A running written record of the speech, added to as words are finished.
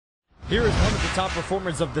Here is one of the top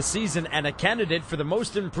performers of the season and a candidate for the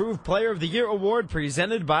Most Improved Player of the Year award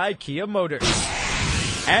presented by Kia Motors.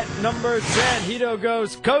 At number 10, Hito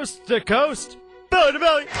goes coast to coast, belly to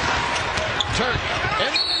belly. Turk,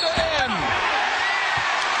 end to end.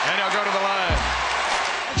 And he'll go to the line.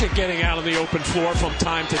 Magic getting out on the open floor from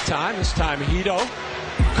time to time. This time Hito,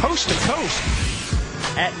 coast to coast.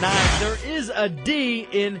 At 9, there is a D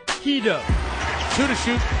in Hito. 2 to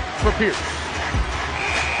shoot for Pierce.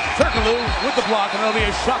 Turkaloo with the block, and there'll be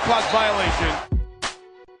a shot clock violation.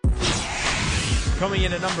 Coming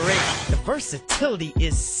in at number 8, the versatility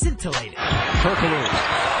is scintillating. Turkaloo.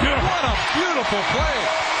 What a beautiful play.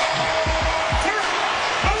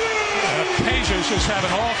 Peja's just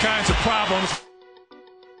having all kinds of problems.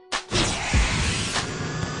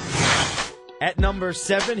 At number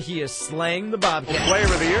 7, he is slaying the Bobcat. Player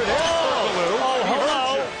of the year. Oh,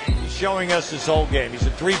 hello. He's showing us his whole game. He's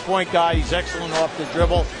a three-point guy. He's excellent off the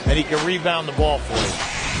dribble, and he can rebound the ball for you.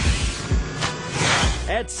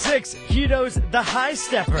 At 6, Hito's the high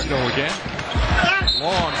stepper. Let's go again.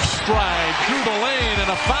 Long stride through the lane and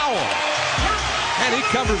a foul. And he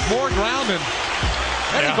covers more ground than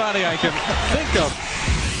anybody I can think of.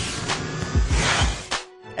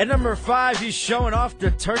 At number 5, he's showing off the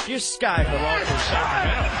Turkish sky hook.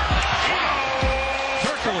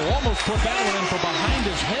 Turkaloo almost put that one in from behind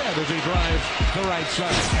his head as he drives the right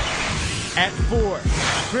side. At 4,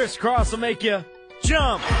 crisscross will make you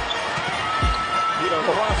jump. Hito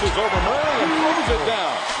crosses over Murray and throws it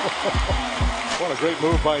down. What a great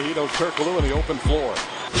move by Hito Turkaloo in the open floor.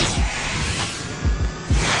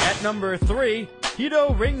 At number 3,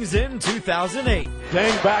 Hito rings in 2008.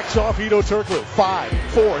 Dang backs off Hito Turkaloo. 5,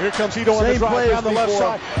 4. Here comes Hito on the drive down the left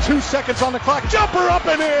side. 2 seconds on the clock. Jumper up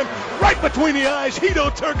and in. Right between the eyes. Hito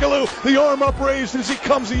Turkaloo. The arm upraised as he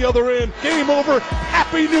comes the other end. Game over.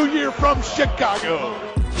 Happy New Year from Chicago.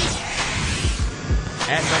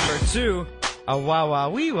 At number 2, a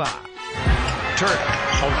wah-wah-wee-wah. Turk.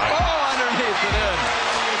 Oh, underneath it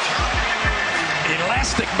in.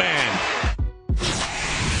 Elastic Man.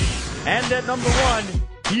 And at number 1,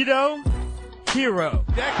 Hito, hero.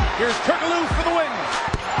 Here's Turkaloo for the win.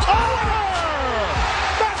 A winner!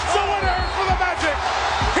 That's a winner for the Magic.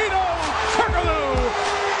 Hito Turkaloo.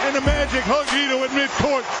 And the Magic hug Hito at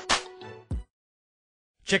midcourt.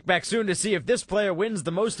 Check back soon to see if this player wins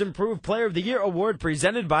the Most Improved Player of the Year award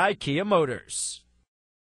presented by Kia Motors.